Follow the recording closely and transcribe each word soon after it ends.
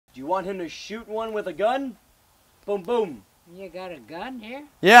Do you want him to shoot one with a gun? Boom, boom. You got a gun here?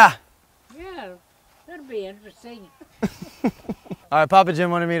 Yeah. Yeah, that'll be interesting. All right, Papa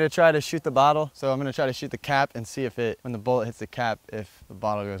Jim wanted me to try to shoot the bottle, so I'm gonna try to shoot the cap and see if when the bullet hits the cap, if the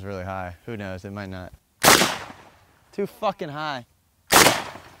bottle goes really high. Who knows, it might not. Too fucking high.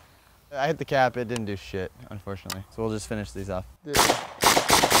 I hit the cap, it didn't do shit, unfortunately. So we'll just finish these off. Could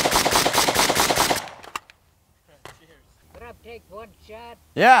I take one shot?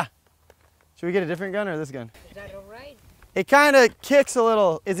 Yeah. Should we get a different gun or this gun? Is that all right? It kind of kicks a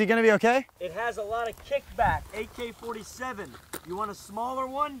little. Is he gonna be okay? It has a lot of kickback. AK-47. You want a smaller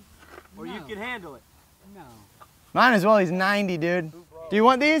one? Or No. you can handle it? No. Mine as well, he's 90, dude. Do you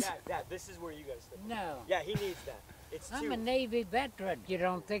want these? Dad, this is where you guys stick. No. Yeah, he needs that. It's I'm a Navy veteran. You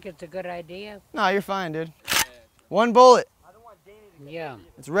don't think it's a good idea? No, you're fine, dude. One bullet. I don't want Danny to get Yeah.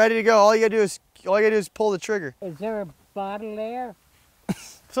 It's ready to go. All you gotta do is pull the trigger. Is there a bottle there?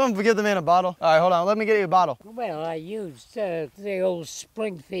 Someone give the man a bottle. All right, hold on. Let me get you a bottle. Well, I used the old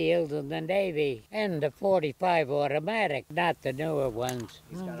Springfield in the Navy and the 45 automatic, not the newer ones.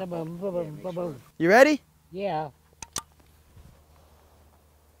 You ready? Yeah.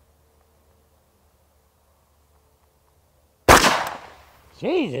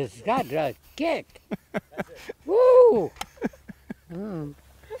 Jesus, got a kick. Woo!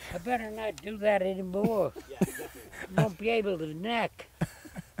 I better not do that anymore. Won't be able to neck.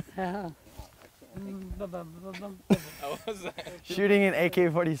 Shooting an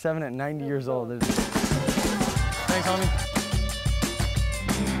AK-47 at 90 years old. Thanks, homie.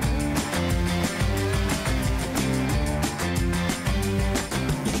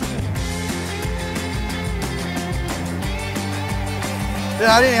 Dude,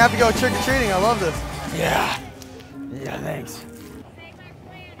 I didn't have to go trick-or-treating. I love this. Yeah. Yeah, thanks.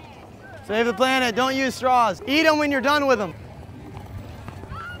 Save the planet. Don't use straws. Eat them when you're done with them.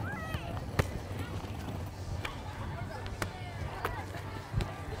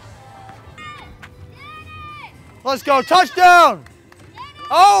 Let's go. Touchdown.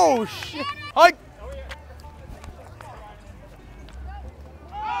 Oh, shit.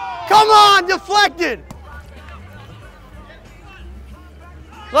 Come on, deflected.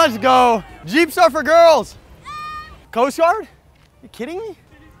 Let's go. Jeeps are for girls. Coast Guard? You kidding me?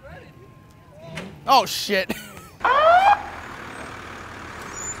 Oh, shit.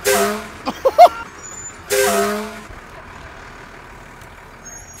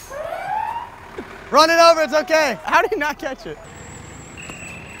 Run it over, it's okay. How did he not catch it?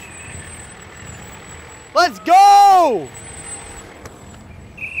 Let's go!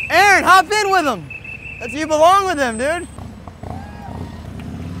 Aaron, hop in with him. You belong with him, dude.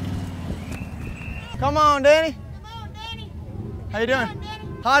 Come on, Danny. Come on, Danny. How you doing? Come on,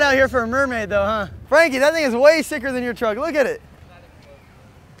 Danny. Hot out here for a mermaid though, huh? Frankie, that thing is way sicker than your truck. Look at it.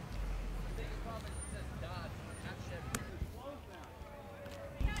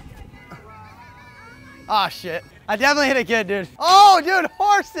 Ah, shit. I definitely hit a kid, dude. Oh, dude,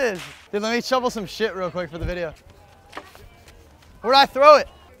 horses. Dude, let me shovel some shit real quick for the video. Where'd I throw it?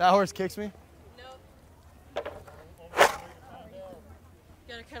 That horse kicks me. Nope.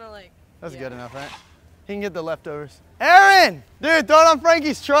 Gotta kind of like. That's good enough, right? He can get the leftovers. Aaron! Dude, throw it on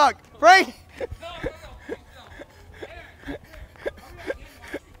Frankie's truck. Frank!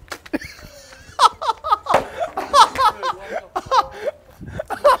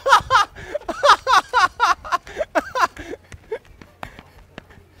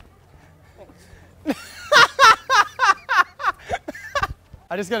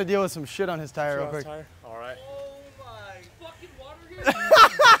 I just got to deal with some shit on his tire real quick. All right.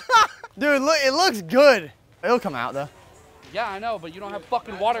 Dude, look, it looks good. It'll come out though. Yeah, I know, but you don't have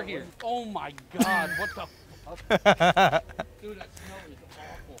fucking water here. Oh my God, what the fuck? Dude, that smell is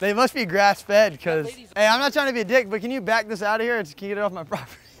awful. They must be grass-fed, because, hey, I'm not trying to be a dick, but can you back this out of here? Can you get it off my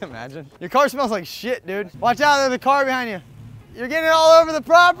property? Imagine. Your car smells like shit, dude. Watch out, there's a car behind you. You're getting it all over the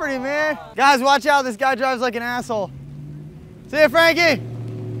property, man. Guys, watch out, this guy drives like an asshole. See ya, Frankie.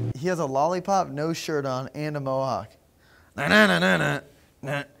 He has a lollipop, no shirt on, and a mohawk.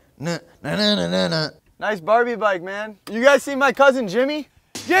 Nice Barbie bike, man. You guys see my cousin Jimmy?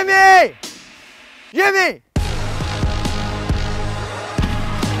 Jimmy! Jimmy!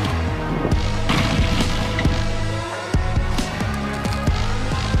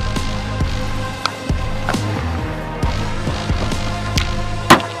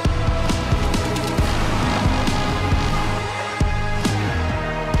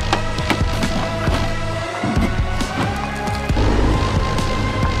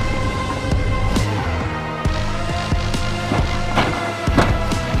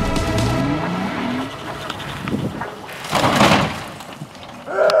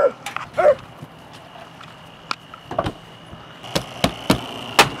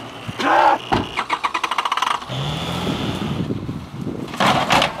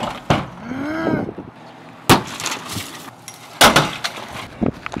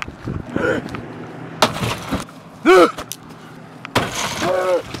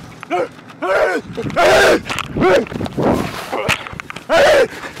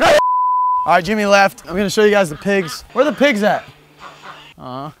 All right, Jimmy left. I'm gonna show you guys the pigs. Where are the pigs at?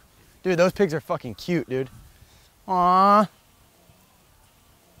 Aw. Dude, those pigs are fucking cute, dude. Aw.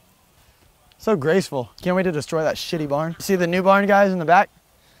 So graceful. Can't wait to destroy that shitty barn. See the new barn, guys, in the back?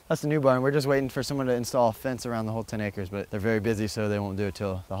 That's the new barn. We're just waiting for someone to install a fence around the whole 10 acres, but they're very busy, so they won't do it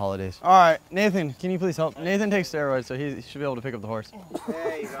till the holidays. All right, Nathan, can you please help? Nathan takes steroids, so he should be able to pick up the horse.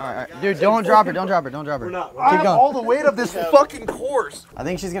 Hey, All right. Dude, don't drop her, don't drop her, don't drop her. We're not. Keep going. All the weight of this fucking horse. I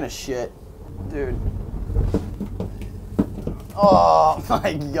think she's gonna shit. Dude. Oh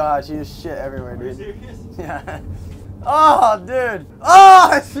my gosh, she just shit everywhere, dude. Are you serious? Yeah. Oh, dude.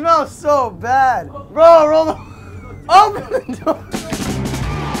 Oh, it smells so bad. Bro, roll the... Open the door.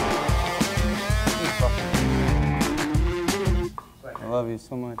 I love you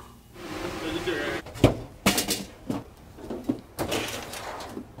so much.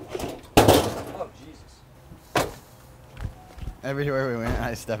 Oh, Jesus. Everywhere we went,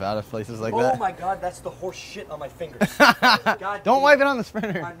 I step out of places like that. Oh my God, that's the horse shit on my fingers. God, Don't wipe it on the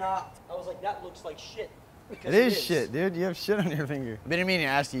sprinter. I'm not. I was like, that looks like shit. It is shit, dude. You have shit on your finger. I've been meaning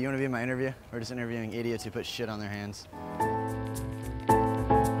to ask you want to be in my interview? We're just interviewing idiots who put shit on their hands.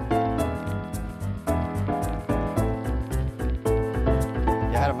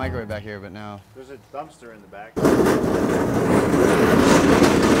 Yeah, I had a microwave back here, but now. There's a dumpster in the back.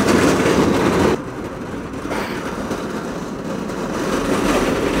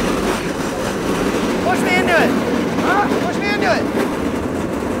 Push me into it! Huh? Push me into it!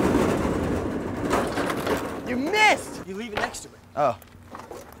 You missed! You leave it next to me. Oh.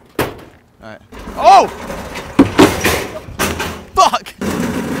 Alright. Oh! Fuck!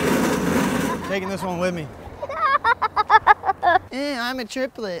 Taking this one with me. I'm a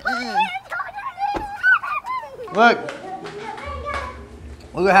triplet. Look.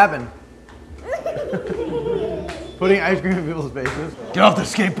 Look what happened. Putting ice cream in people's faces. Get off the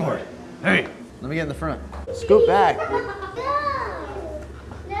skateboard. Hey. Let me get in the front. Scoot back.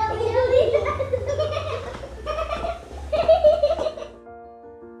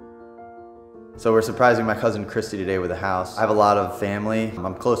 So we're surprising my cousin Christy today with a house. I have a lot of family.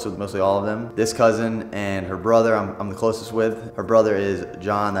 I'm close with mostly all of them. This cousin and her brother I'm the closest with. Her brother is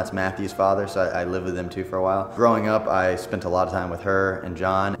John, that's Matthew's father, so I lived with them too for a while. Growing up, I spent a lot of time with her and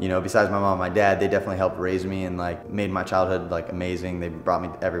John. You know, besides my mom and my dad, they definitely helped raise me and like made my childhood like amazing. They brought me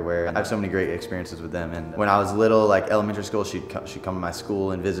everywhere. I have so many great experiences with them. And when I was little, like elementary school, she'd come to my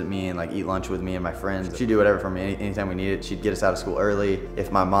school and visit me and like eat lunch with me and my friends. She'd do whatever for me anytime we needed. She'd get us out of school early.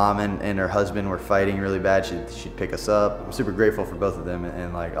 If my mom and her husband were fighting really bad, she'd pick us up. I'm super grateful for both of them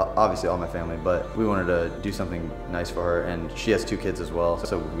and like obviously all my family, but we wanted to do something nice for her, and she has 2 kids as well,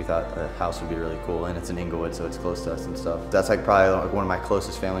 so we thought a house would be really cool, and it's in Englewood, so it's close to us and stuff. That's like probably like one of my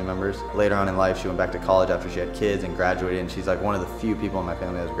closest family members. Later on in life, she went back to college after she had kids and graduated, and she's like one of the few people in my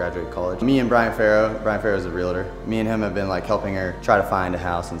family that's graduated college. Me and Brian Farrow is a realtor. Me and him have been like helping her try to find a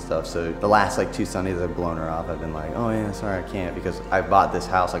house and stuff, so the last like 2 Sundays I've blown her off. I've been like, oh yeah, sorry I can't, because I bought this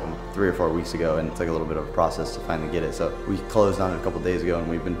house like 3 or 4 weeks ago, and it's like a little bit of a process to finally get it. So we closed on it a couple days ago and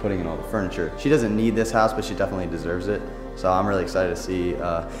we've been putting in all the furniture. She doesn't need this house, but she definitely deserves it. So I'm really excited to see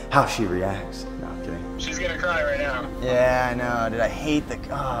how she reacts. No, I'm kidding. She's gonna cry right now. Yeah, I know, dude. I hate the,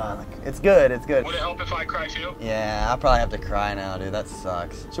 it's good, it's good. Would it help if I cry too? Yeah, I'll probably have to cry now, dude. That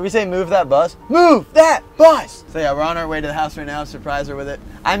sucks. Should we say move that bus? Move that bus! So yeah, we're on our way to the house right now, surprise her with it.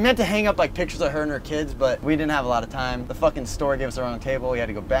 I meant to hang up like pictures of her and her kids, but we didn't have a lot of time. The fucking store gave us the wrong table, we had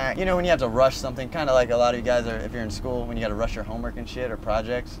to go back. You know when you have to rush something, kind of like a lot of you guys are if you're in school, when you gotta rush your homework and shit or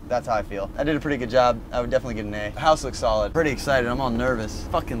projects. That's how I feel. I did a pretty good job. I would definitely get an A. The house looks solid. Pretty excited, I'm all nervous.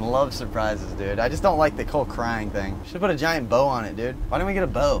 Fucking love surprises, dude. I just don't like the whole crying thing. Should've put a giant bow on it, dude. Why didn't we get a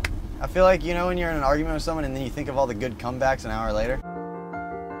bow? I feel like, you know, when you're in an argument with someone and then you think of all the good comebacks an hour later.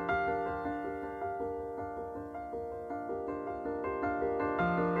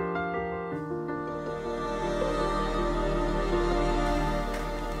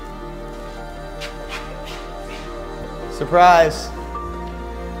 Surprise.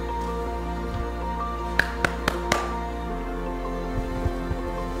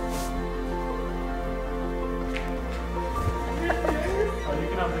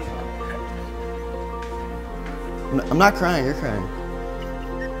 I'm not crying, you're crying.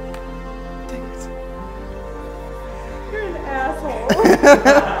 You're an asshole.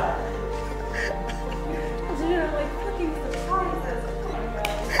 You're like fucking surprises. Come on,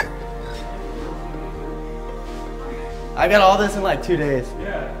 guys. I got all this in like 2 days.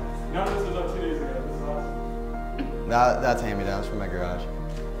 Yeah, none of this was up 2 days ago. This is awesome. That's hand-me-downs from my garage.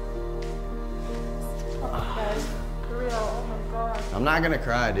 Oh, guys. For real. Oh my god. I'm not gonna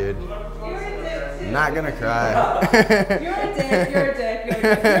cry, dude. You're a dick. I'm not gonna cry. You're a dick. You're a dick. You're a dick.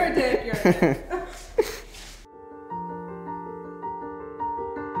 You're a dick. You're a Yeah,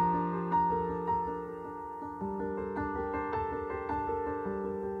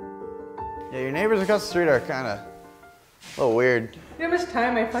 your neighbors across the street are kind of a little weird. You know how much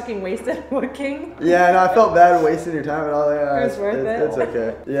time I fucking wasted looking? Yeah, no, I felt bad wasting your time and all that. It was worth it. It's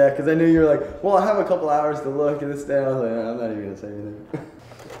okay. Yeah, because I knew you were like, well, I have a couple hours to look and this day. I was like, I'm not even going to say anything.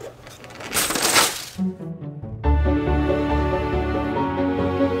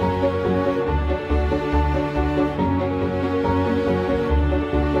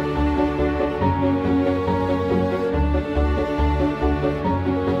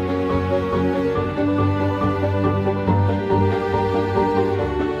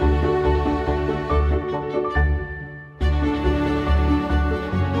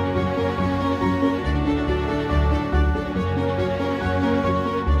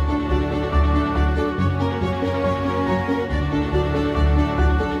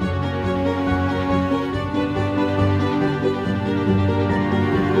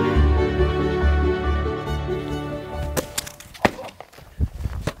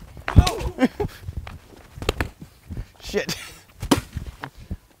 Shit.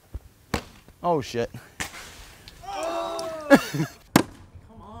 Oh shit. Come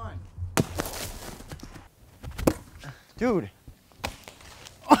on. Dude.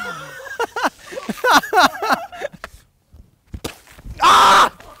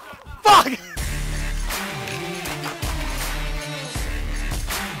 Ah! Fuck!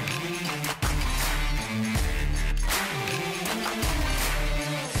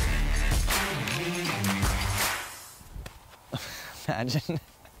 Imagine.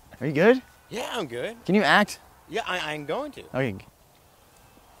 Are you good? Yeah, I'm good. Can you act? Yeah, I'm going to. Okay.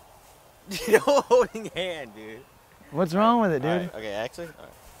 Holding hand, dude. What's wrong with it, dude? All right, okay, actually. All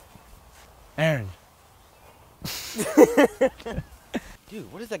right. Aaron.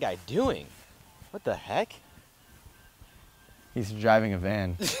 Dude, what is that guy doing? What the heck? He's driving a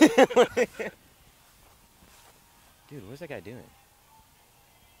van. Dude, what's that guy doing?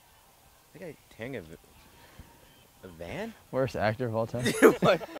 That guy tearing a van? Worst actor of all time. What?